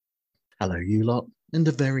Hello, you lot, and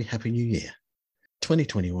a very happy new year.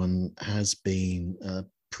 2021 has been a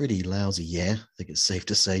pretty lousy year, I think it's safe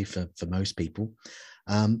to say for most people.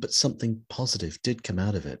 But something positive did come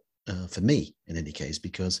out of it, for me in any case,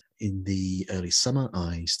 because in the early summer,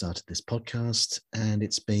 I started this podcast and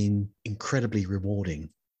it's been incredibly rewarding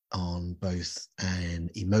on both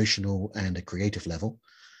an emotional and a creative level.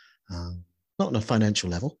 Not on a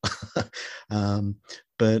financial level,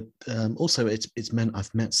 but also it's meant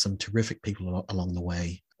I've met some terrific people along the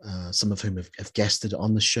way, some of whom have guested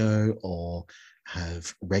on the show or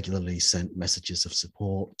have regularly sent messages of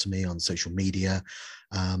support to me on social media.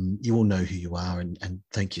 You all know who you are, and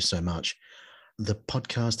thank you so much. The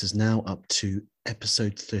podcast is now up to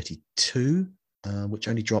episode 32, which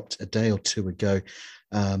only dropped a day or two ago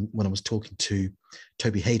when I was talking to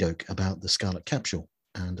Toby Hadoke about the Scarlet Capsule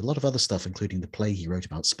and a lot of other stuff, including the play he wrote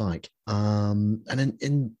about Spike. And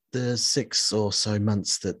in the 6 or so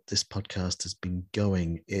months that this podcast has been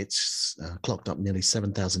going, it's clocked up nearly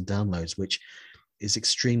 7,000 downloads, which is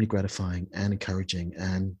extremely gratifying and encouraging.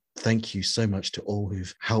 And thank you so much to all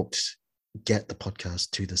who've helped get the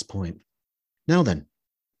podcast to this point. Now then,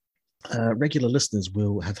 regular listeners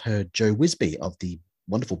will have heard Joe Wisby of the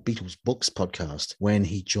wonderful Beatles Books podcast when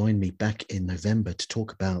he joined me back in November to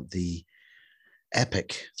talk about the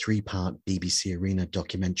epic 3-part BBC Arena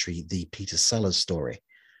documentary, The Peter Sellers Story.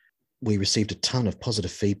 We received a ton of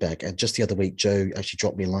positive feedback, and just the other week, Joe actually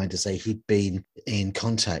dropped me a line to say he'd been in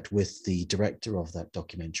contact with the director of that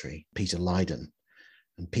documentary, Peter Lydon.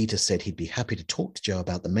 And Peter said he'd be happy to talk to Joe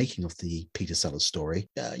about the making of the Peter Sellers Story,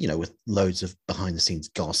 with loads of behind-the-scenes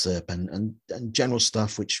gossip and general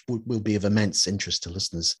stuff, which will be of immense interest to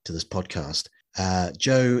listeners to this podcast.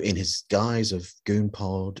 Joe, in his guise of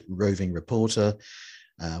Goonpod roving reporter,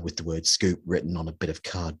 with the word scoop written on a bit of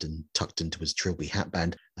card and tucked into his Trilby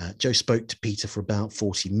hatband, Joe spoke to Peter for about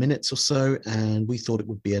 40 minutes or so, and we thought it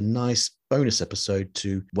would be a nice bonus episode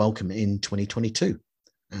to welcome in 2022,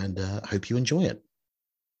 and hope you enjoy it.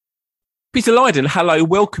 Peter Lydon, hello,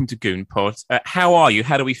 welcome to Goonpod. How are you?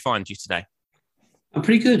 How do we find you today? I'm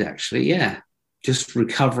pretty good, actually, yeah. Just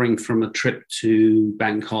recovering from a trip to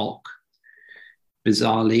Bangkok,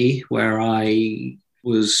 bizarrely, where I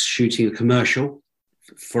was shooting a commercial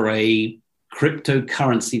for a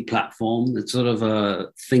cryptocurrency platform. That's sort of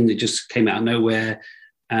a thing that just came out of nowhere,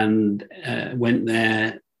 and went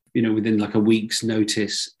there, within like a week's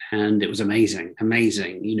notice. And it was amazing,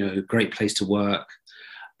 great place to work,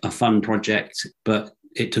 a fun project, but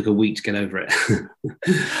it took a week to get over it.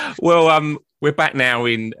 Well, we're back now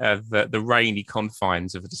in the rainy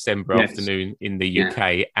confines of a December afternoon in the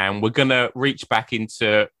UK, and we're going to reach back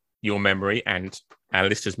into your memory and our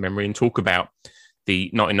listeners' memory and talk about the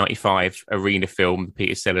 1995 Arena film, The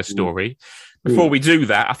Peter Sellers Story. Before we do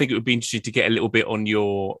that, I think it would be interesting to get a little bit on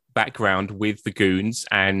your background with the Goons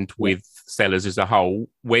and with Sellers as a whole.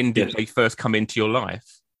 When did they first come into your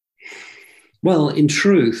life? Well, in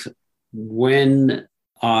truth, when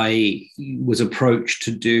I was approached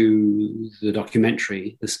to do the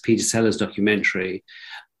documentary, this Peter Sellers documentary,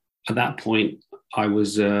 at that point,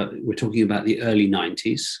 we're talking about the early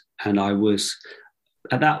 90s, and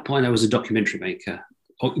at that point, I was a documentary maker,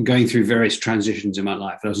 going through various transitions in my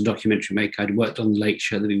life. I was a documentary maker. I'd worked on The Late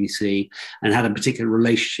Show at the BBC and had a particular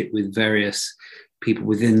relationship with various people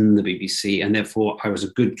within the BBC, and therefore I was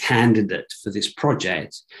a good candidate for this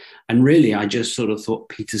project. And really, I just sort of thought,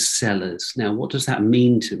 Peter Sellers, now what does that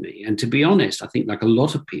mean to me? And to be honest, I think like a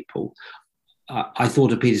lot of people, I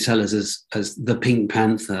thought of Peter Sellers as the Pink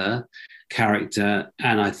Panther character,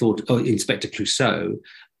 and I thought, Inspector Clouseau,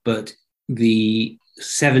 but the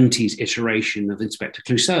 70s iteration of Inspector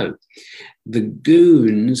Clouseau. The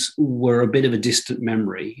Goons were a bit of a distant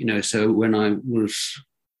memory, so when I was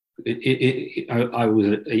I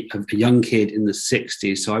was a young kid in the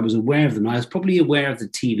 60s, so I was aware of them. I was probably aware of the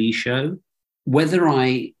TV show. Whether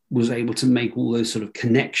I was able to make all those sort of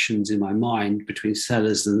connections in my mind between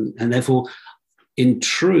Sellers and therefore, in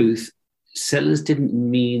truth, Sellers didn't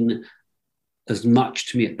mean as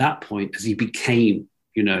much to me at that point as he became.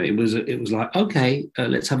 It was like, okay,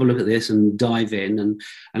 let's have a look at this and dive in. And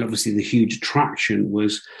obviously the huge attraction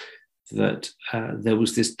was that there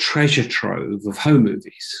was this treasure trove of home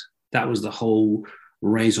movies. That was the whole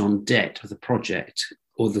raison d'etre of the project,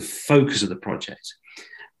 or the focus of the project.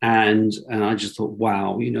 And I just thought,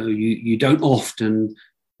 wow, you don't often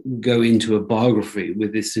go into a biography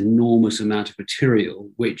with this enormous amount of material,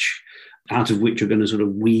 out of which you're going to sort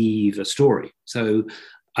of weave a story. So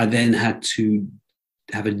I then had to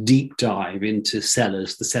have a deep dive into the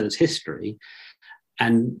Sellers history,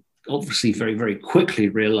 and obviously very, very quickly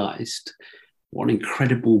realized what an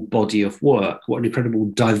incredible body of work, what an incredible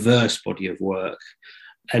diverse body of work.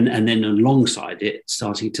 And then alongside it,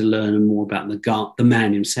 starting to learn more about the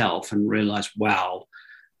man himself and realize, wow,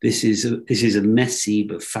 this is a messy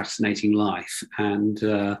but fascinating life. And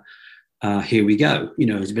here we go. You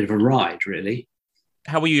know, it's a bit of a ride, really.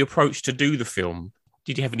 How were you approached to do the film?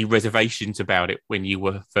 Did you have any reservations about it when you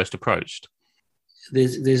were first approached?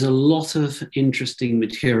 There's a lot of interesting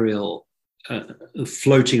material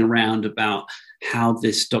floating around about how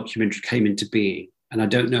this documentary came into being. And I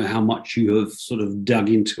don't know how much you have sort of dug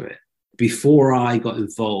into it. Before I got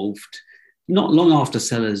involved, not long after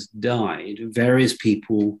Sellers died, various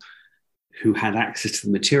people who had access to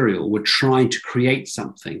the material were trying to create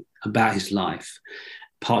something about his life.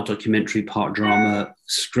 Part documentary, part drama,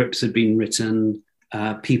 scripts had been written,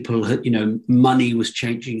 people had, money was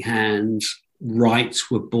changing hands, rights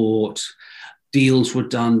were bought, deals were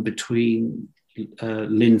done between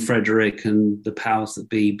Lynn Frederick and the powers that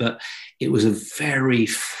be, but it was a very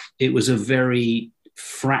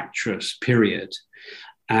fractious period,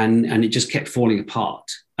 and it just kept falling apart.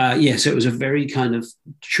 So it was a very kind of,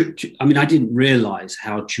 I didn't realize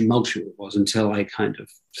how tumultuous it was until I kind of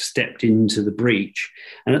stepped into the breach.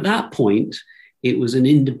 And at that point, it was an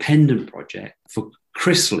independent project for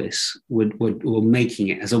Chrysalis were making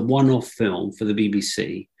it as a one-off film for the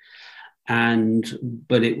BBC.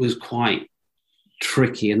 But it was quite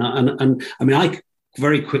tricky. And I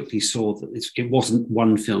very quickly saw that it wasn't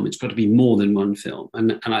one film. It's got to be more than one film.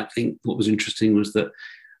 And I think what was interesting was that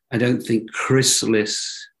I don't think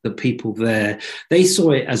Chrysalis, the people there, they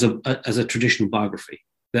saw it as a traditional biography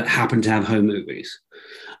that happened to have home movies.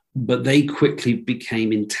 But they quickly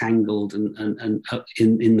became entangled and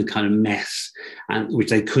in the kind of mess, and which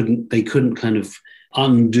they couldn't kind of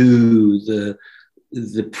undo the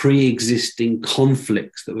pre-existing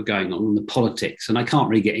conflicts that were going on in the politics. And I can't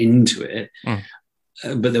really get into it,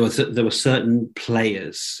 but there were certain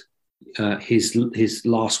players, his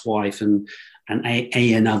last wife and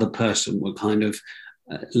another person were kind of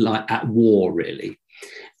like at war, really.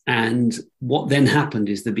 And what then happened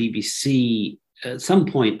is the BBC, at some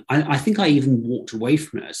point, I think I even walked away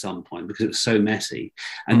from it at some point because it was so messy.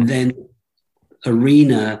 And then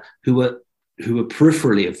Arena, who were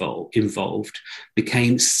peripherally involved,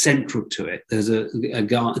 became central to it. There's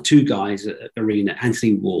two guys at Arena,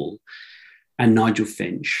 Anthony Wall and Nigel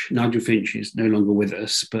Finch. Nigel Finch is no longer with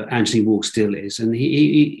us, but Anthony Wall still is. And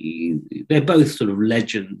they're both sort of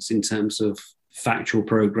legends in terms of factual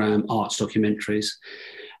program, arts documentaries.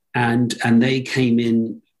 And they came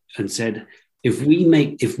in and said, if we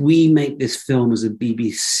make this film as a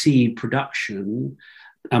BBC production,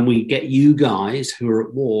 and we get you guys who are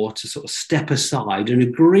at war to sort of step aside and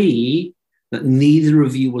agree that neither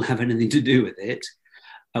of you will have anything to do with it,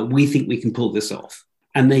 we think we can pull this off.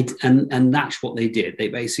 And that's what they did. They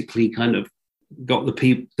basically kind of got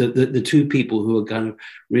the two people who were kind of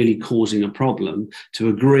really causing a problem to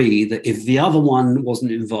agree that if the other one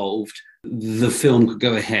wasn't involved, the film could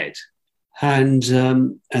go ahead. And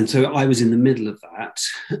so I was in the middle of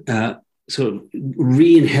that, sort of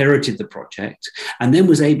re-inherited the project, and then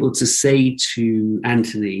was able to say to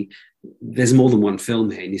Anthony, there's more than one film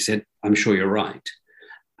here. And he said, I'm sure you're right.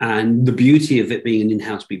 And the beauty of it being an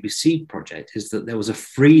in-house BBC project is that there was a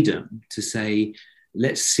freedom to say,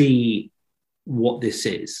 let's see what this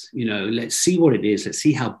is, let's see what it is. Let's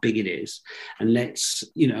see how big it is. And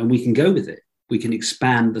and we can go with it. We can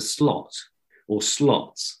expand the slot or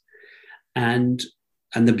slots. And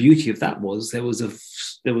the beauty of that was there was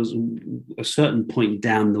a certain point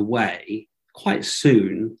down the way, quite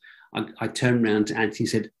soon, I turned around to Anthony and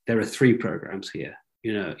said, there are 3 programs here.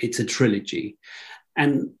 It's a trilogy.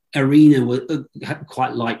 And Arena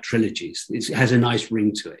quite like trilogies. It has a nice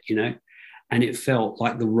ring to it, and it felt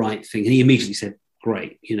like the right thing. And he immediately said,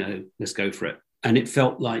 great, let's go for it. And it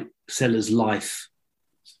felt like Sellers' life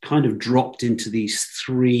kind of dropped into these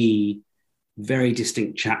 3 very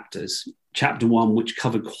distinct chapters. Chapter 1, which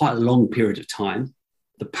covered quite a long period of time,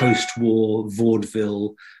 the post-war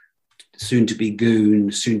vaudeville, soon-to-be goon,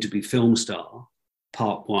 soon-to-be film star,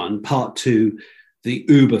 part 1. Part 2, the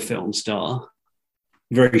Uber film star,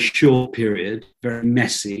 very short period, very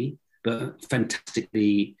messy, but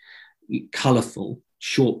fantastically colourful,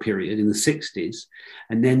 short period in the 60s.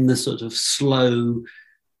 And then the sort of slow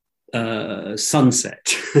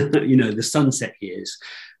sunset, the sunset years,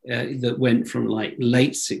 that went from like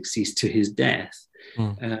late 60s to his death,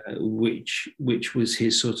 which was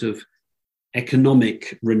his sort of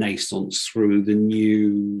economic renaissance through the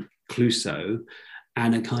new Clouseau,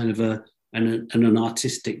 and a kind of an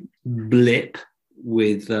artistic blip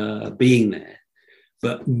with being there.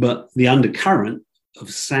 But the undercurrent of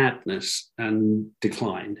sadness and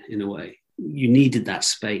decline in a way. You needed that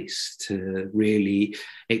space to really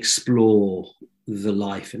explore the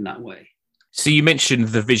life in that way. So you mentioned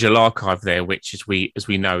the visual archive there, which as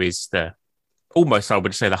we know is the almost, I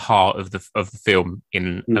would say, the heart of the film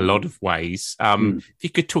in a lot of ways. If you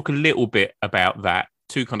could talk a little bit about that,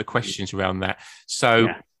 two kind of questions around that. So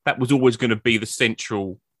that was always going to be the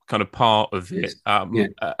central kind of part of it.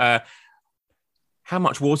 How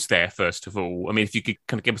much was there, first of all? I mean, if you could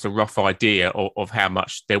kind of give us a rough idea of how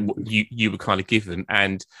much there you were kind of given,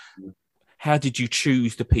 and how did you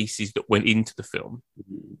choose the pieces that went into the film?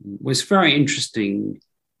 Well, it's a very interesting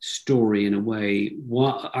story in a way.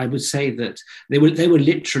 What I would say that they were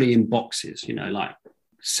literally in boxes, like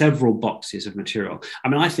several boxes of material. I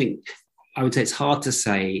mean, I would say it's hard to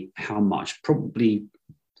say how much, probably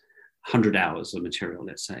 100 hours of material,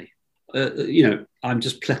 let's say. I'm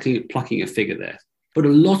just plucking a figure there. But a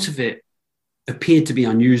lot of it appeared to be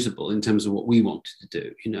unusable in terms of what we wanted to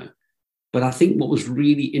do, But I think what was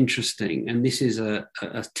really interesting, and this is a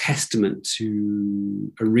testament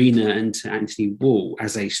to Irina and to Anthony Wall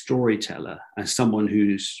as a storyteller, as someone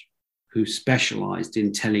who specialized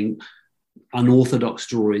in telling unorthodox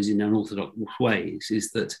stories in unorthodox ways,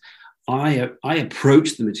 is that I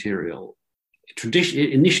approached the material.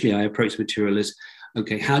 Initially, I approached the material as,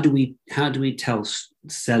 okay, how do we tell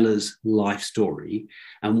Sellers' life story,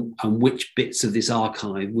 and which bits of this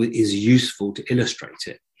archive is useful to illustrate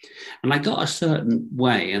it? And I got a certain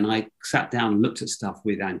way, and I sat down and looked at stuff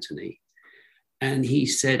with Anthony, and he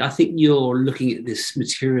said, I think you're looking at this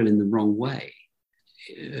material in the wrong way.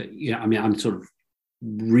 I'm sort of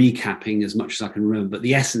recapping as much as I can remember, but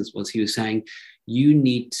the essence was, he was saying, you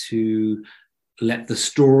need to let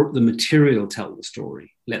the material tell the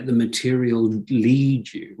story. Let the material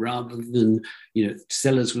lead you, rather than,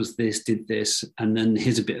 Sellers was this, did this, and then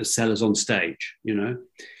here's a bit of Sellers on stage, And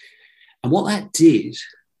what that did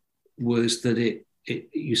was that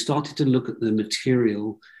you started to look at the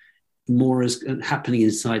material more as happening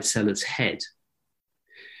inside Sellers' head.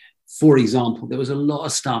 For example, there was a lot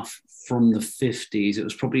of stuff from the 50s. It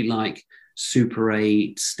was probably like Super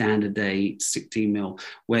 8, Standard 8, 16 mil,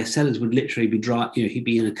 where Sellers would literally be he'd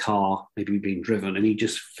be in a car, maybe being driven, and he'd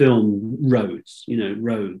just film roads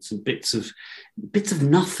and bits of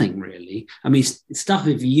nothing really. I mean, stuff,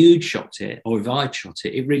 if you'd shot it or if I'd shot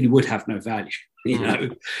it, it really would have no value,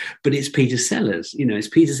 but it's Peter Sellers, it's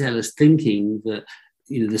Peter Sellers thinking that,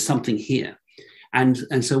 there's something here.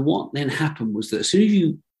 And so what then happened was that as soon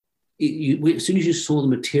as you saw the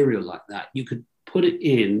material like that, you could put it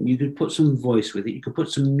in, you could put some voice with it, you could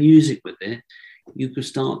put some music with it, you could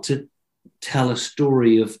start to tell a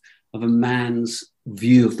story of a man's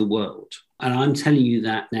view of the world. And I'm telling you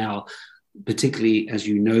that now, particularly as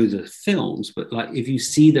you know the films, but like if you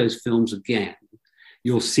see those films again,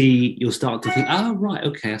 you'll start to think, oh, right,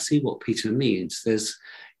 okay, I see what Peter means. There's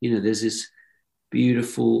this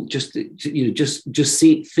beautiful, just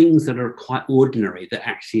see things that are quite ordinary that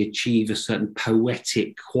actually achieve a certain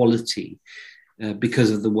poetic quality because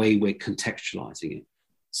of the way we're contextualizing it.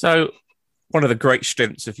 So one of the great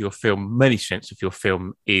strengths of your film, many strengths of your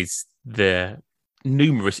film, is the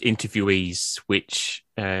numerous interviewees which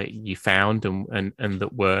you found and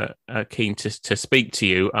that were keen to speak to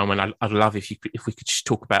you. And I'd love if we could just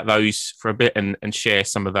talk about those for a bit and share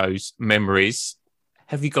some of those memories.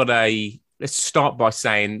 Have you got let's start by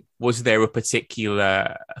saying, was there a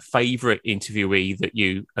particular favourite interviewee that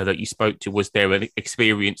you spoke to? Was there an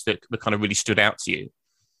experience that kind of really stood out to you?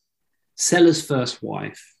 Sellers' first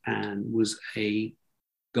wife, Anne, was a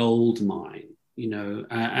gold mine,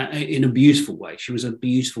 in a beautiful way. She was a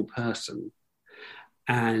beautiful person,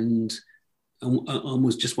 and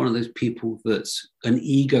was just one of those people that's an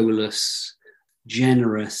egoless,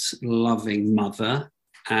 generous, loving mother,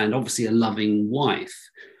 and obviously a loving wife,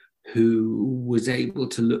 who was able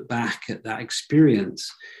to look back at that experience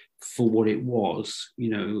for what it was,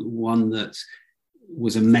 one that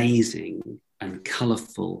was amazing and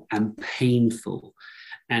colourful and painful,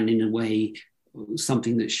 and in a way,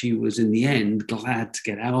 something that she was in the end glad to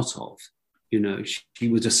get out of. She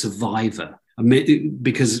was a survivor,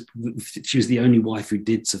 because she was the only wife who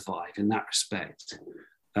did survive in that respect.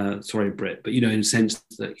 Sorry, Britt, but, in a sense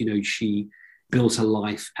that, she built a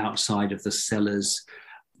life outside of the Sellers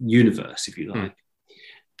universe, if you like.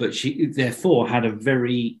 But she therefore had a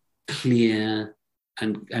very clear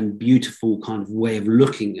and beautiful kind of way of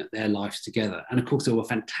looking at their lives together. And of course, there were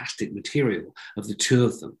fantastic material of the two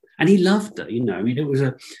of them. And he loved her,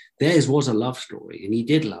 theirs was a love story, and he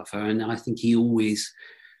did love her. And I think he always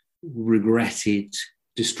regretted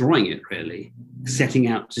destroying it, really, setting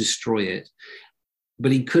out to destroy it.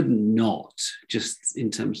 but he couldn't not, just in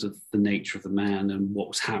terms of the nature of the man and what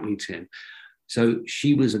was happening to him. So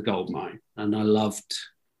she was a goldmine, and I loved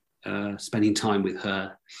spending time with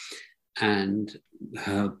her, and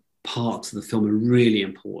her parts of the film are really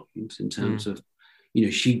important in terms of,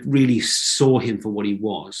 she really saw him for what he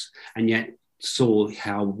was, and yet saw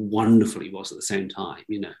how wonderful he was at the same time,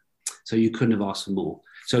 So you couldn't have asked for more.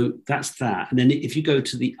 So that's that. And then if you go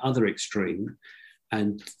to the other extreme,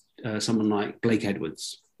 and someone like Blake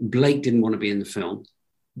Edwards, Blake didn't want to be in the film,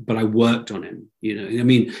 but I worked on him. I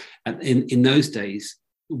mean, in those days,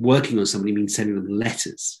 working on somebody means sending them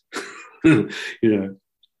letters.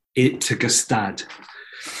 It took a stud,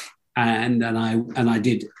 and I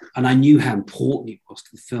did, and I knew how important it was to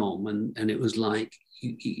the film, and it was like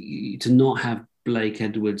to not have Blake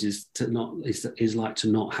Edwards is like to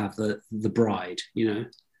not have the bride,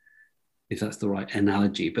 if that's the right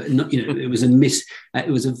analogy. But not, it was it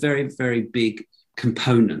was a very, very big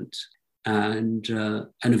component. And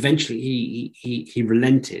eventually he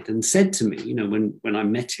relented and said to me, when I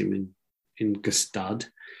met him in Gstaad,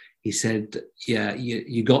 he said, "Yeah,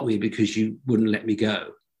 you got me because you wouldn't let me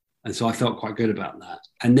go." And so I felt quite good about that.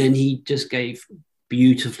 And then he just gave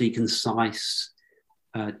beautifully concise,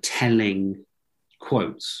 telling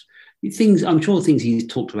quotes. I'm sure things he's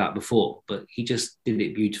talked about before, but he just did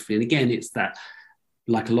it beautifully. And again, it's that,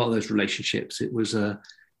 like a lot of those relationships, it was a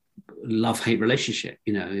love-hate relationship.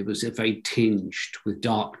 It was very tinged with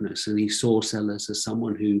darkness, and he saw Sellers as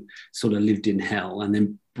someone who sort of lived in hell and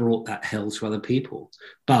then brought that hell to other people.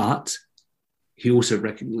 But he also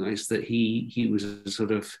recognized that he was a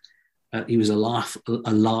sort of he was a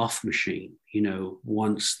laugh machine.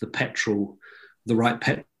 Once the right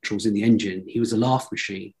petrol's in the engine, he was a laugh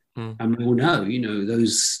machine. And we all know,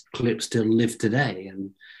 those clips still live today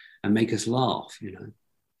and make us laugh.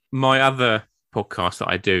 My other podcast that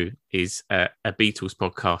I do is a Beatles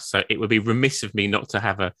podcast, so it would be remiss of me not to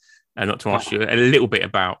have not to ask you a little bit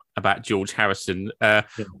about George Harrison.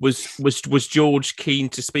 Was George keen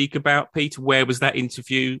to speak about Peter? Where was that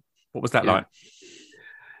interview? What was that like?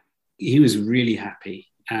 He was really happy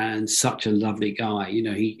and such a lovely guy.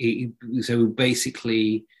 So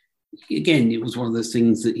basically, again, it was one of those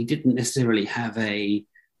things that he didn't necessarily have a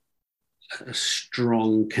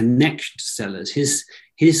strong connection to Sellers.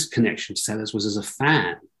 His connection to Sellers was as a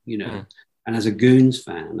fan, and as a Goons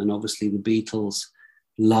fan. And obviously the Beatles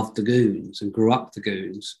loved the Goons and grew up the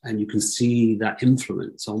Goons. And you can see that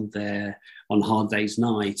influence on Hard Day's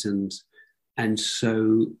Night. And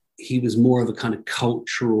so he was more of a kind of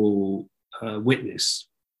cultural witness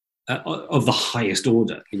of the highest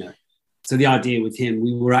order, So the idea with him,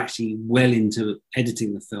 we were actually well into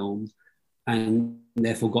editing the film, and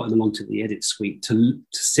therefore got him along to the edit suite to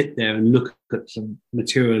sit there and look at some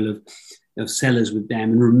material of Sellers with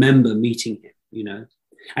them and remember meeting him,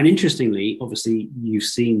 And interestingly, obviously, you've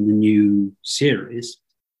seen the new series,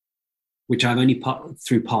 which I've only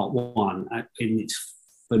through part one, and it's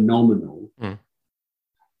phenomenal.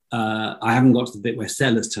 I haven't got to the bit where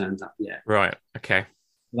Sellers turns up yet. Right, okay.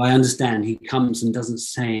 But I understand he comes and doesn't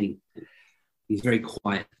say anything. He's very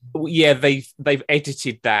quiet. Yeah, they've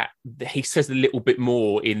edited that. He says a little bit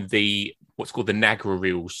more in the what's called the Nagra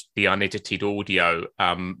reels, the unedited audio.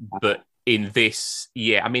 But in this,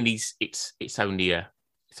 I mean, it's only a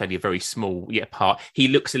very small part. He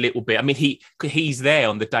looks a little bit. I mean, he's there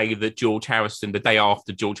on the day the day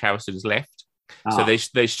after George Harrison's left. So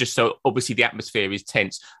there's just so obviously the atmosphere is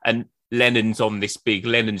tense, and Lennon's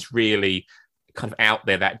really kind of out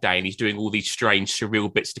there that day, and he's doing all these strange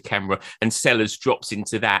surreal bits to camera, and Sellers drops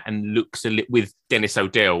into that and looks with Dennis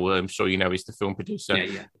O'Dell, I'm sure is the film producer,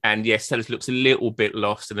 and Sellers looks a little bit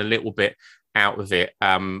lost and a little bit out of it,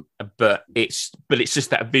 but it's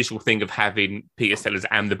just that visual thing of having Peter Sellers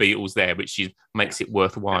and the Beatles there, which makes it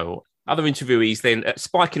worthwhile. Other interviewees then,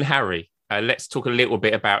 Spike and Harry. Let's talk a little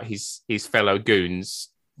bit about his fellow Goons.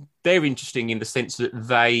 They're interesting in the sense that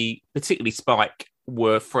they, particularly Spike,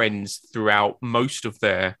 were friends throughout most of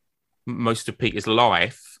Peter's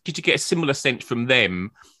life. Did you get a similar sense from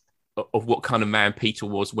them of what kind of man Peter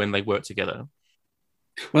was when they worked together?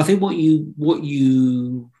 Well, I think what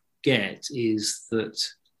you get is that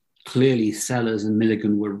clearly Sellers and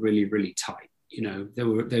Milligan were really, really tight.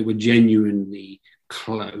 They were genuinely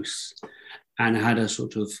close and had a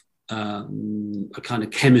sort of a kind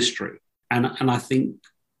of chemistry. And I think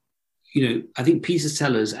I think Peter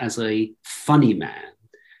Sellers, as a funny man,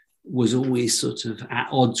 was always sort of at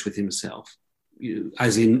odds with himself.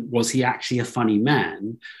 As in, was he actually a funny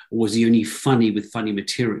man, or was he only funny with funny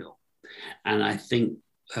material? And I think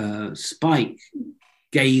Spike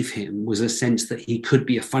gave him was a sense that he could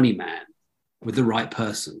be a funny man with the right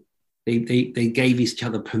person. they gave each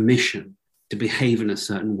other permission to behave in a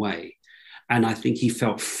certain way. And I think he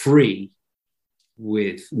felt free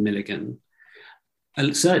with Milligan.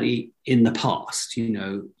 And certainly in the past,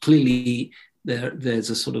 clearly there's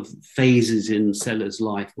a sort of phases in Sellers'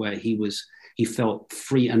 life where he felt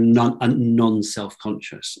free and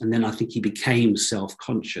non-self-conscious. And then I think he became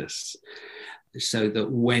self-conscious, so that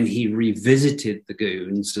when he revisited the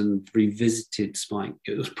Goons and revisited Spike,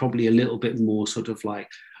 it was probably a little bit more sort of like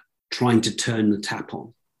trying to turn the tap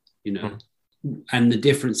on, And the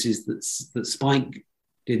difference is that Spike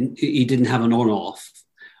didn't have an on-off,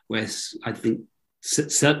 whereas I think for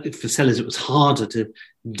Sellers it was harder to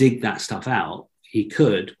dig that stuff out. He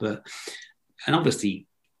could, and obviously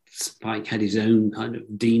Spike had his own kind of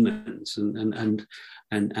demons and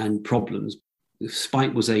problems.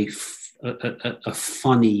 Spike was a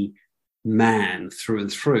funny man through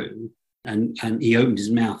and through, and he opened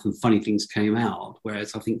his mouth and funny things came out.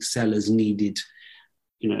 Whereas I think Sellers needed,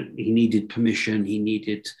 he needed permission. He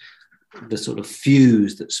needed the sort of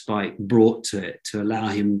fuse that Spike brought to it to allow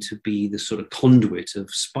him to be the sort of conduit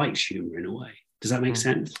of Spike's humor in a way. Does that make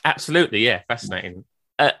sense? Absolutely, yeah, fascinating.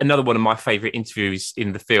 Another one of my favourite interviews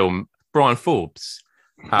in the film, Brian Forbes.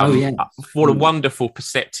 What a wonderful,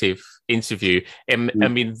 perceptive interview. I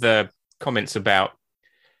mean, the comments about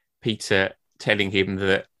Peter telling him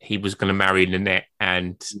that he was going to marry Nanette,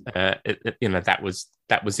 and that was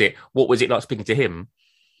it. What was it like speaking to him?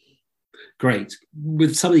 Great.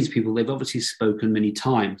 With some of these people, they've obviously spoken many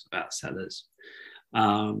times about Sellers,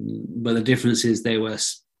 but the difference is they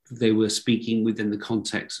were speaking within the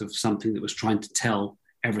context of something that was trying to tell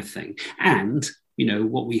everything. And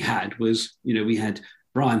what we had was we had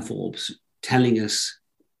Brian Forbes telling us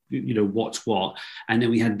what's what, and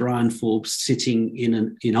then we had Brian Forbes sitting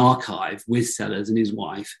in archive with Sellers and his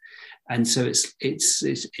wife, and so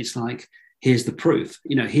it's like, here's the proof,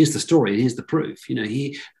 here's the story, here's the proof.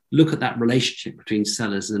 Look at that relationship between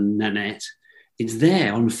Sellers and Nanette. It's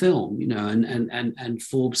there on film, and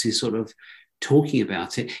Forbes is sort of talking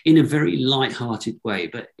about it in a very light-hearted way.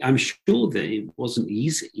 But I'm sure that it wasn't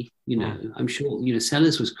easy. I'm sure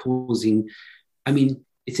Sellers was causing. I mean,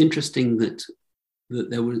 it's interesting that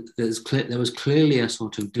there was clearly a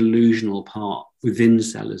sort of delusional part within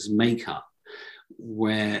Sellers' makeup,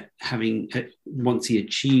 where once he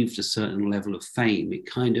achieved a certain level of fame, it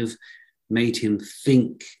kind of made him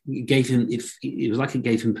think. It was like it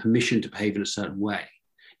gave him permission to behave in a certain way.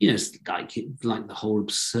 It's like the whole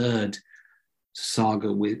absurd saga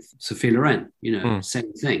with Sophia Loren.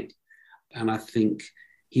 Same thing. And I think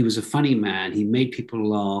he was a funny man. He made people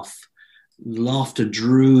laugh. Laughter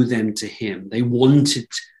drew them to him. They wanted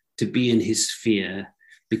to be in his sphere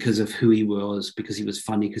because of who he was, because he was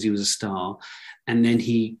funny, because he was a star. And then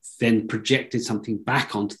he projected something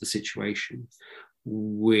back onto the situation,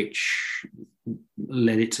 which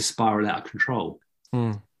led it to spiral out of control.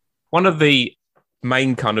 One of the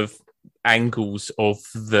main kind of angles of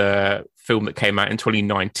the film that came out in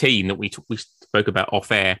 2019 that we spoke about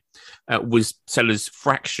off air was Sellers'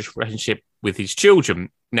 fractious relationship with his children.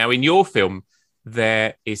 Now, in your film,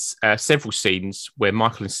 there is several scenes where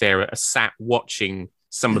Michael and Sarah are sat watching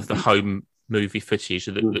some of the home movie footage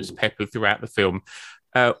that's peppered throughout the film.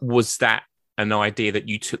 Was that an idea that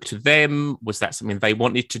you took to them? Was that something they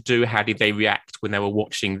wanted to do? How did they react when they were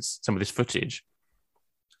watching some of this footage?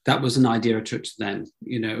 That was an idea I took to them.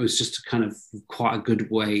 It was just kind of quite a good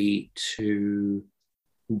way to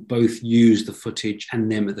both use the footage and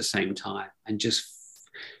them at the same time, and just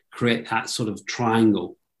create that sort of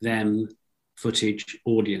triangle, them, footage,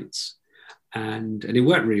 audience. And it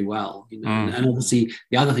worked really well. And obviously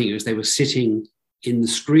the other thing was they were sitting in the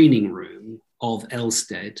screening room of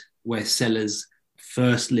Elstead, where Sellers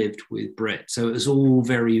first lived with Britt. So it was all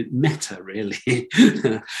very meta, really,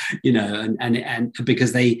 and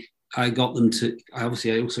because I got them to, I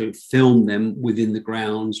also filmed them within the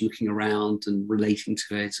grounds, looking around and relating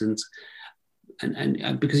to it. And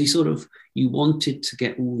because you wanted to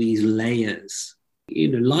get all these layers.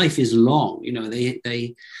 Life is long, it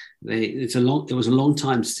was a long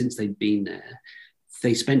time since they'd been there.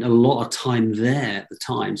 They spent a lot of time there at the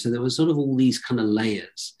time. So there was sort of all these kind of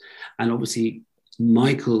layers. And obviously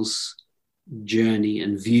Michael's journey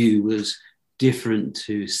and view was different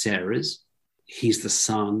to Sarah's. He's the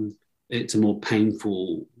son. It's a more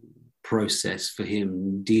painful process for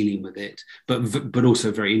him dealing with it, but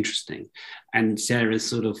also very interesting. And Sarah's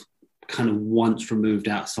sort of kind of once removed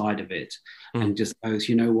outside of it and just goes,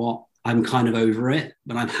 you know what, I'm kind of over it,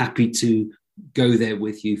 but I'm happy to go there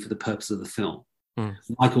with you for the purpose of the film.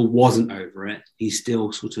 Michael wasn't over it. He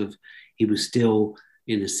was still,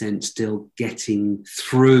 in a sense, still getting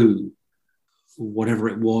through whatever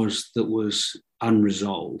it was that was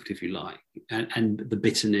unresolved, if you like, and the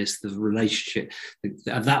bitterness, the relationship.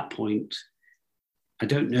 At that point, I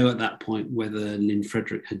don't know at that point whether Lynn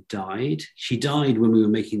Frederick had died. She died when we were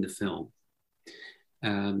making the film.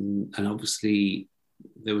 And obviously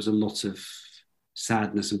there was a lot of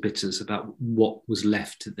sadness and bitterness about what was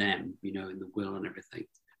left to them, in the will and everything.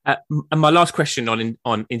 And my last question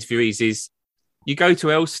on interviewees is, you go to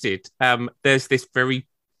Elstead, there's this very,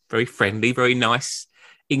 very friendly, very nice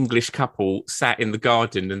English couple sat in the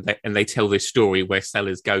garden, and they tell this story where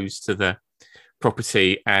Sellers goes to the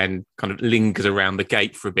property and kind of lingers around the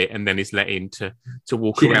gate for a bit and then is let in to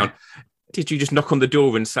walk around. Did you just knock on the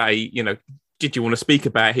door and say, did you want to speak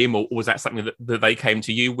about him, or was that something that they came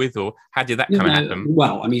to you with, or how did that kind of happen?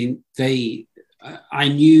 Well, I mean, I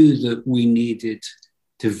knew that we needed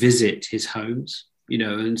to visit his homes,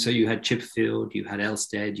 and so you had Chipperfield, you had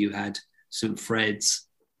Elstead, you had St. Fred's,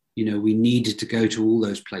 we needed to go to all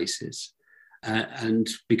those places, and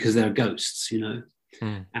because they're ghosts,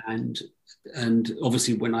 and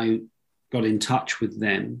obviously when I got in touch with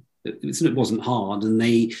them, it wasn't hard, and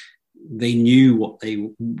they knew what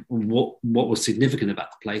was significant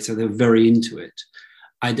about the place, so they were very into it.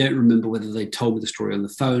 I don't remember whether they told me the story on the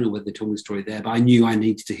phone or whether they told me the story there, but I knew I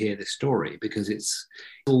needed to hear this story because it's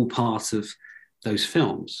all part of those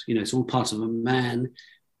films. It's all part of a man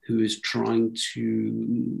who is trying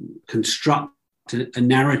to construct a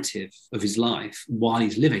narrative of his life while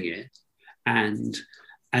he's living it, and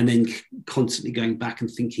then constantly going back and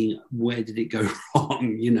thinking, where did it go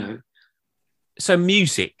wrong, So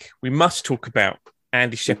music, we must talk about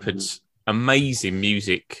Andy Shepherd's amazing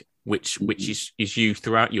music, which is used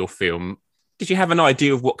throughout your film. Did you have an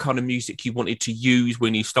idea of what kind of music you wanted to use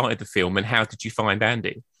when you started the film, and how did you find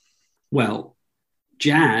Andy? Well,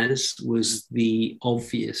 jazz was the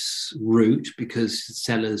obvious route because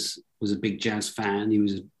Sellers was a big jazz fan. He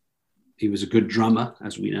was a good drummer,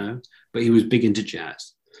 as we know, but he was big into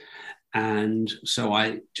jazz. And so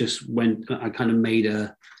I kind of made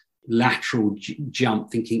a lateral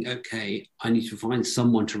jump thinking, okay, I need to find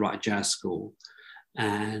someone to write a jazz score.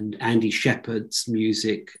 And Andy Shepherd's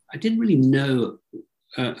music, I didn't really know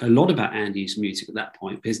a lot about Andy's music at that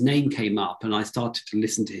point, but his name came up and I started to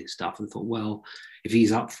listen to his stuff and thought, well, if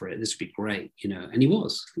he's up for it, this would be great, and he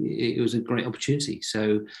was. It was a great opportunity.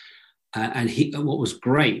 So what was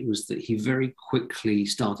great was that he very quickly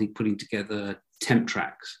started putting together temp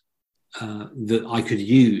tracks that I could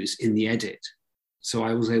use in the edit. So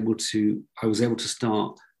I was able to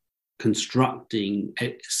start constructing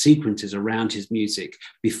sequences around his music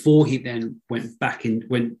before he then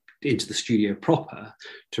went into the studio proper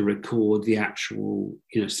to record the actual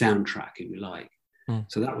soundtrack, if you like.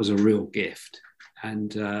 So that was a real gift,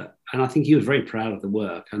 and I think he was very proud of the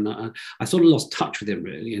work. And I sort of lost touch with him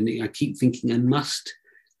really, and I keep thinking I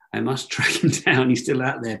must track him down. He's still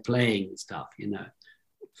out there playing and stuff,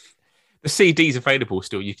 The CD's available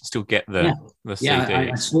still. You can still get the CD.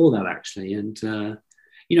 Yeah, I saw that actually. And,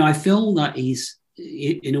 I feel that he's,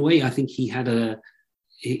 in a way, I think he's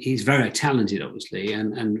very talented, obviously.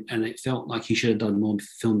 And it felt like he should have done more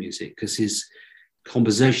film music because his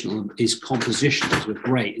compositions were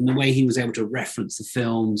great. And the way he was able to reference the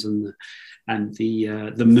films and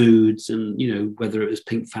the moods and, whether it was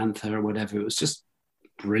Pink Panther or whatever, it was just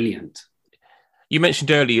brilliant. You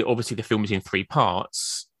mentioned earlier, obviously, the film is in 3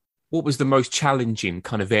 parts. What was the most challenging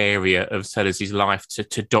kind of area of Sellers' life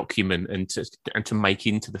to document and to make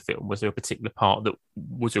into the film? Was there a particular part that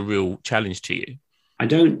was a real challenge to you? I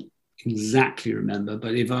don't exactly remember,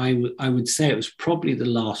 but if I would say it was probably the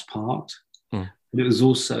last part. But it was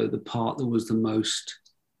also the part that was the most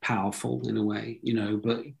powerful in a way,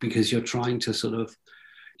 but because you're trying to sort of,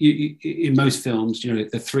 in most films, the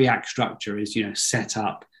 3-act structure is, set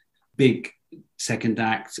up, big second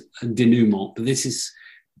act and denouement, but this is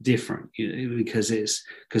different, because the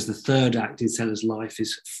 3rd act in Sellers' life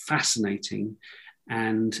is fascinating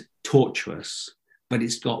and tortuous, but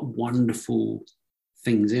it's got wonderful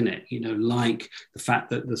things in it, like the fact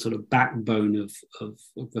that the sort of backbone of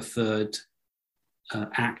the 3rd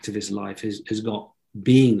act of his life has got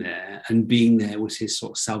being there, and being there was his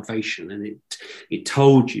sort of salvation, and it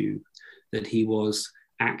told you that he was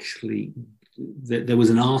actually, that there was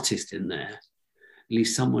an artist in there, at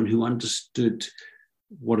least someone who understood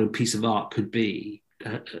what a piece of art could be,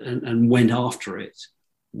 and went after it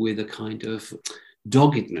with a kind of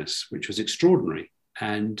doggedness which was extraordinary,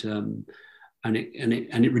 and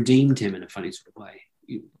it redeemed him in a funny sort of way.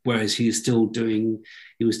 Whereas he was still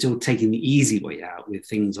taking the easy way out with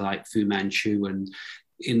things like Fu Manchu, and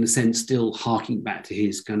in a sense still harking back to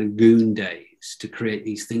his kind of goon days to create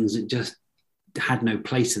these things that just had no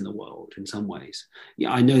place in the world in some ways.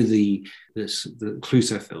 Yeah, I know the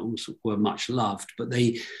Clouseau films were much loved, but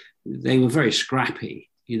they were very scrappy,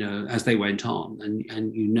 as they went on,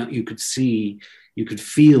 and you could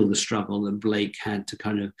feel the struggle that Blake had to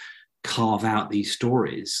kind of carve out these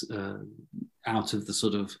stories out of the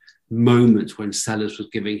sort of moments when Sellers was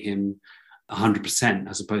giving him 100%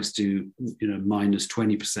 as opposed to minus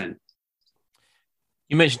 20%.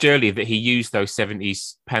 You mentioned earlier that he used those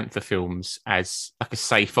 70s Panther films as like a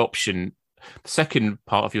safe option. The second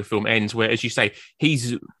part of your film ends where, as you say,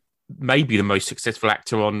 he's maybe the most successful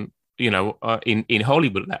actor on, in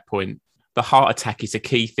Hollywood at that point. The heart attack is a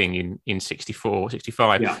key thing in 64,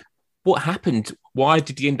 65. Yeah. What happened? Why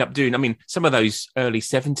did he end up doing? I mean, some of those early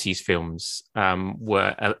 70s films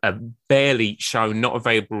were barely shown, not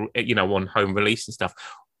available, on home release and stuff.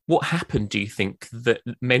 What happened, do you think, that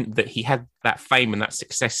meant that he had that fame and that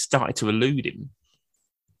success started to elude him?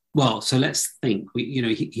 Well, so let's think.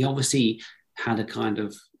 He obviously had a kind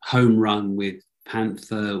of home run with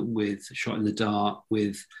Panther, with Shot in the Dark,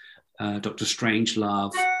 with Dr.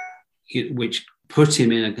 Strangelove, which put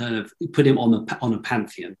him on a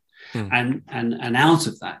pantheon. And out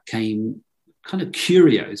of that came kind of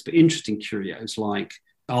curios, but interesting curios like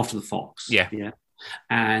After the Fox. Yeah.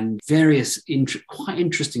 And various quite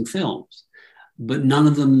interesting films, but none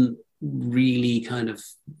of them really kind of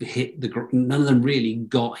none of them really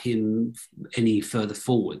got him any further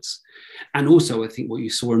forwards. And also I think what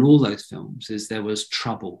you saw in all those films is there was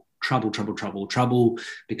trouble,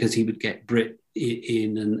 because he would get Brit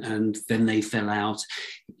in and then they fell out.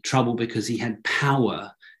 Trouble because he had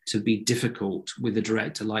power to be difficult with the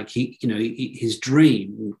director, like his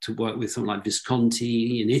dream to work with someone like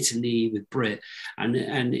Visconti in Italy with Brit, and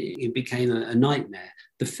it became a nightmare.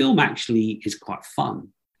 The film actually is quite fun.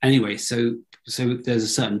 Anyway, so there's a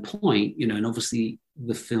certain point, and obviously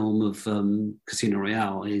the film of Casino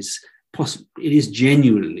Royale is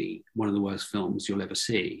genuinely one of the worst films you'll ever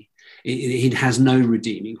see. It has no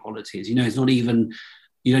redeeming qualities. It's not even,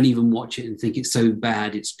 you don't even watch it and think it's so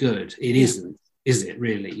bad it's good. It isn't. Is it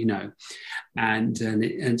really, and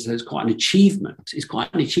so it's quite an achievement. It's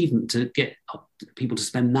quite an achievement to get people to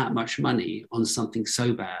spend that much money on something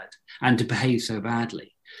so bad and to behave so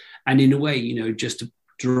badly. And in a way, just to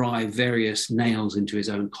drive various nails into his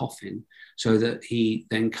own coffin so that he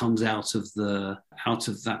then comes out of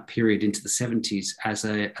that period into the 70s as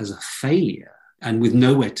a failure and with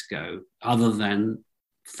nowhere to go other than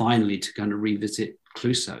finally to kind of revisit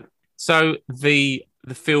Clouseau. So the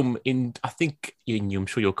film I think, I'm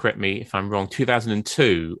sure you'll correct me if I'm wrong,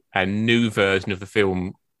 2002, a new version of the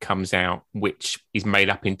film comes out, which is made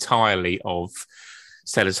up entirely of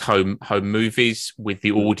Sellers' home movies with the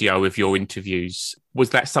audio of your interviews. Was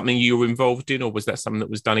that something you were involved in, or was that something that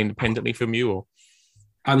was done independently from you? Or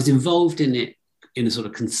I was involved in it in a sort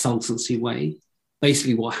of consultancy way.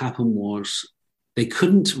 Basically, what happened was they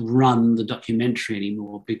couldn't run the documentary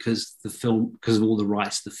anymore because of all the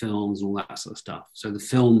rights to the films and all that sort of stuff. So the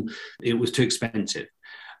film, it was too expensive.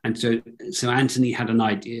 And so Anthony had an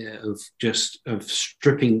idea of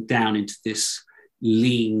stripping down into this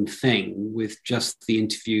lean thing with just the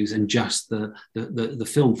interviews and just the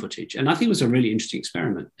film footage. And I think it was a really interesting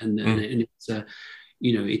experiment. And it's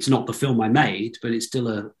it's not the film I made, but it's still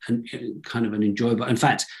a kind of an enjoyable. In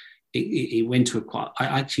fact, it went to I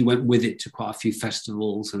actually went with it to quite a few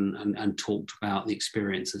festivals and talked about the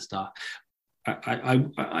experience and stuff.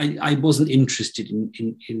 I wasn't interested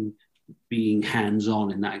in being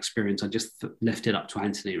hands-on in that experience. I just left it up to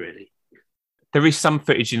Anthony, really. There is some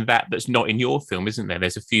footage in that's not in your film, isn't there?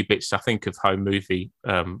 There's a few bits, I think, of home movie,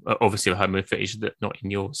 obviously a home movie footage that's not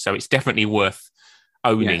in yours. So it's definitely worth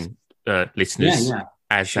owning, listeners,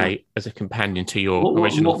 as a companion to your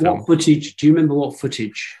original film. What footage? Do you remember what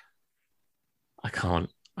footage? I can't.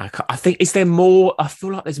 I think, is there more? I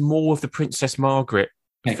feel like there's more of the Princess Margaret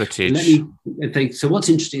footage. Let me think. So what's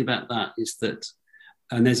interesting about that is that,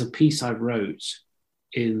 and there's a piece I wrote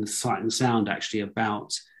in Sight and Sound actually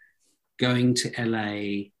about going to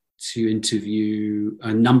LA to interview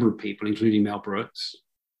a number of people, including Mel Brooks,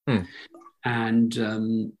 and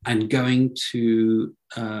going to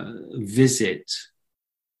visit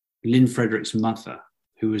Lynn Frederick's mother,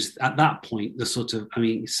 who was at that point the sort of,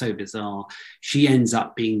 so bizarre. She ends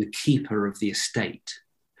up being the keeper of the estate.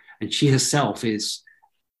 And she herself is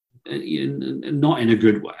not in a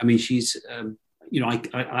good way. She's,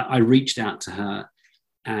 I reached out to her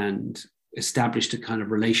and established a kind of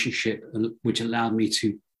relationship which allowed me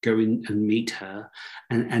to go in and meet her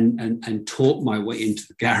and talk my way into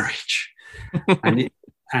the garage.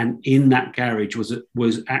 And in that garage was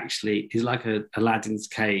like a Aladdin's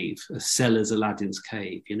cave, a Sellers Aladdin's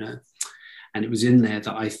cave, And it was in there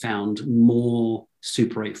that I found more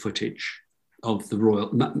Super 8 footage of the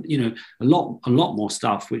Royal, a lot more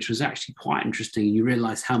stuff, which was actually quite interesting. You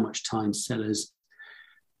realize how much time Sellers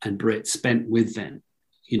and Britt spent with them,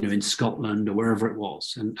 in Scotland or wherever it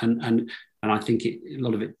was. And I think a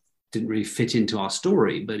lot of it didn't really fit into our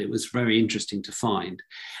story, but it was very interesting to find.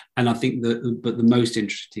 And I think but the most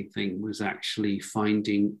interesting thing was actually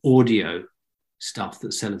finding audio stuff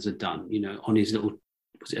that Sellers had done, on his little,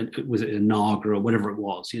 was it a Naga or whatever it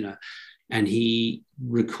was, and he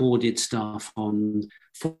recorded stuff on,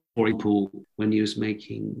 for example, when he was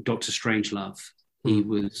making Dr. Strangelove, he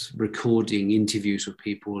was recording interviews with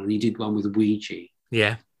people, and he did one with Ouija.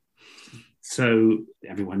 Yeah. So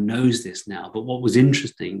everyone knows this now. But what was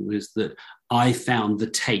interesting was that I found the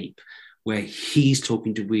tape where he's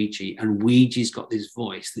talking to Ouija, and Ouija's got this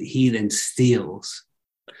voice that he then steals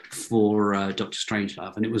for Dr.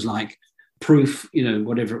 Strangelove. And it was like proof,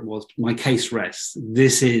 whatever it was, my case rests.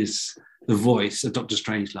 This is the voice of Dr.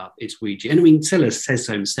 Strangelove. It's Ouija. And I mean, Sellers says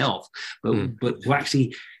so himself, but to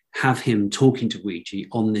actually have him talking to Ouija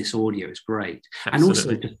on this audio is great. Absolutely. And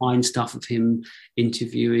also to find stuff of him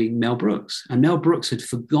interviewing Mel Brooks. And Mel Brooks had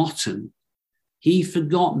forgotten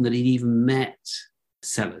that he'd even met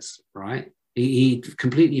Sellers, right? He'd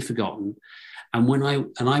completely forgotten. And when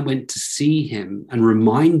I went to see him and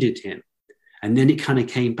reminded him, and then it kind of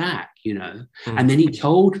came back, and then he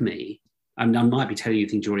told me, and I might be telling you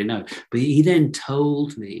things you already know, but he then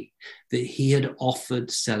told me that he had offered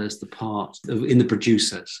Sellers the part in The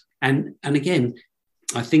Producers. And again,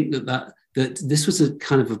 I think that this was a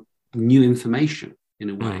kind of a new information in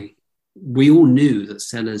a way. We all knew that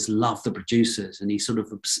Sellers loved The Producers, and he sort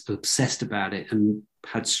of obsessed about it and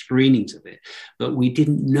had screenings of it. But we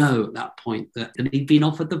didn't know at that point that he'd been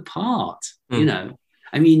offered the part,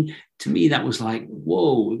 I mean, to me, that was like,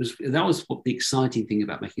 whoa, that was what the exciting thing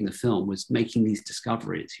about making the film was, making these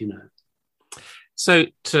discoveries, So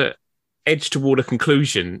to edge toward a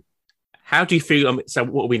conclusion, how do you feel? So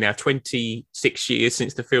what are we now, 26 years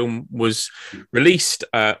since the film was released,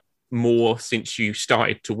 more since you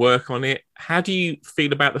started to work on it. How do you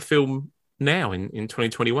feel about the film now in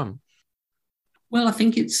 2021? Well, I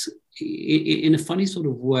think it's, in a funny sort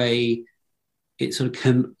of way, it sort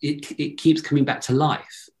of it keeps coming back to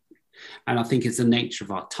life. And I think it's the nature of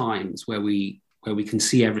our times where we can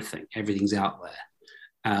see everything's out there.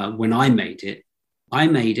 When I made it,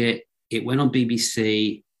 it went on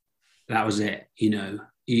BBC, that was it,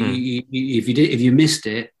 If you missed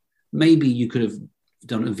it, maybe you could have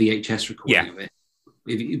done a VHS recording of it.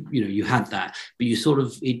 If you had that, but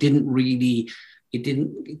it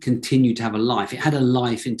didn't continue to have a life. It had a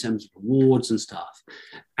life in terms of awards and stuff.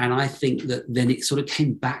 And I think that then it sort of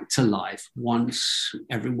came back to life once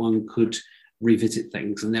everyone could revisit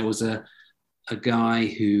things. And there was a guy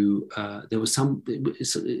who, I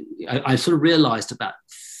sort of realized about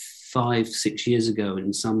 5-6 years ago,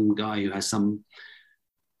 and some guy who has some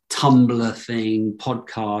Tumblr thing,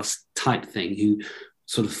 podcast type thing, who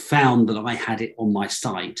sort of found that I had it on my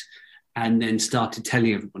site and then started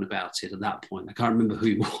telling everyone about it at that point. I can't remember who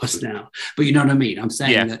he was now, but you know what I mean? I'm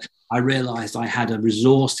saying that I realized I had a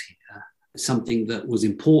resource here, something that was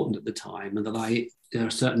important at the time, and that there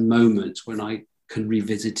are certain moments when I can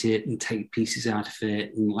revisit it and take pieces out of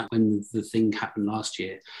it. And like when the thing happened last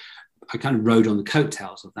year, I kind of rode on the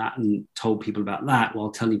coattails of that and told people about that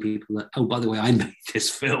while telling people that, oh, by the way, I made this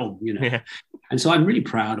film, Yeah. And so I'm really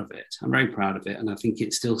proud of it. I'm very proud of it. And I think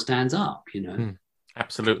it still stands up,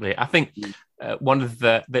 Absolutely. I think one of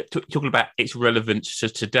talking about its relevance to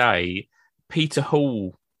today, Peter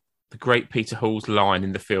Hall, the great Peter Hall's line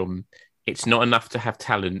in the film, it's not enough to have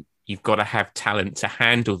talent, you've got to have talent to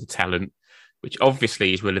handle the talent, which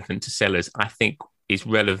obviously is relevant to Sellers, I think is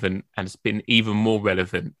relevant and has been even more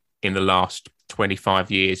relevant in the last 25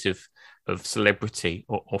 years of celebrity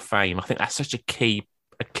or fame. I think that's such a key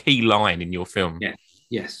line in your film. Yeah.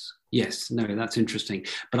 Yes. No, that's interesting.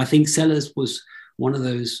 But I think Sellers was one of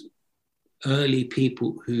those early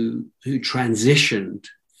people who transitioned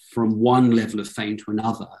from one level of fame to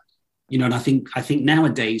another. And I think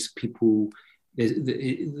nowadays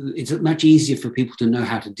it's much easier for people to know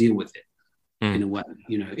how to deal with it in a way,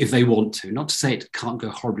 if they want to. Not to say it can't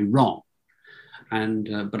go horribly wrong.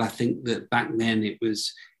 And but I think that back then it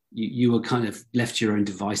was you were kind of left to your own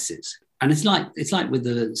devices. And it's like with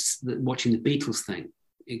the watching the Beatles thing.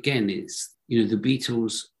 Again, it's the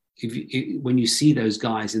Beatles. When you see those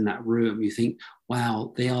guys in that room, you think,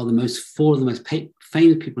 wow, they are four of the most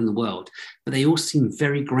famous people in the world, but they all seem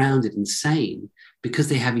very grounded and sane because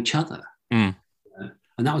they have each other. And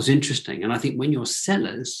that was interesting. And I think when you're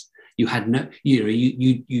Sellers, You had no,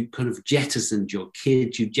 you kind of jettisoned your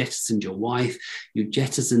kids, you jettisoned your wife, you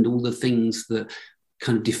jettisoned all the things that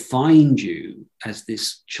kind of defined you as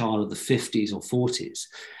this child of the 50s or 40s.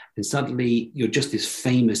 And suddenly you're just this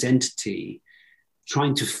famous entity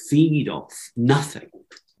trying to feed off nothing.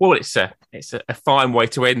 Well, it's a fine way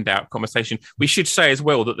to end our conversation. We should say as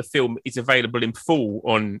well that the film is available in full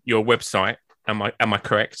on your website. Am I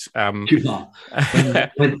correct? You are.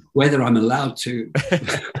 Whether I'm allowed to.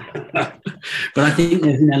 But I think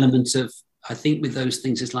there's an element of, I think with those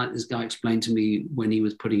things, it's like this guy explained to me when he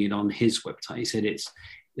was putting it on his website. He said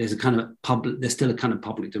there's still a kind of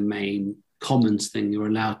public domain commons thing you're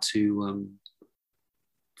allowed to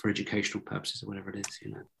for educational purposes or whatever it is,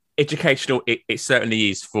 Educational, it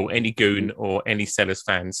certainly is for any Goon or any Sellers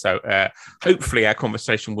fan. So hopefully our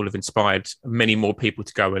conversation will have inspired many more people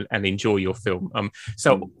to go and enjoy your film.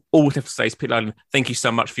 All we have to say is, Peter Leyland, thank you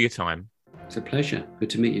so much for your time. It's a pleasure. Good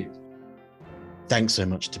to meet you. Thanks so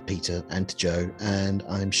much to Peter and to Joe. And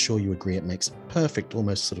I'm sure you agree it makes perfect,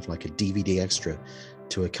 almost sort of like a DVD extra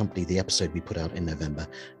to accompany the episode we put out in November.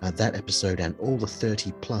 That episode and all the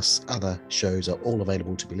 30 plus other shows are all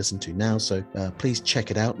available to be listened to now, so please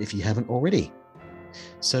check it out if you haven't already.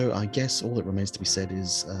 So I guess all that remains to be said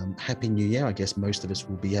is Happy New Year. I guess most of us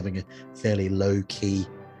will be having a fairly low-key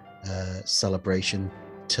celebration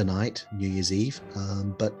tonight, New Year's Eve,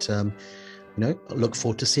 but look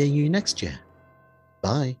forward to seeing you next year.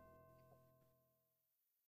 Bye.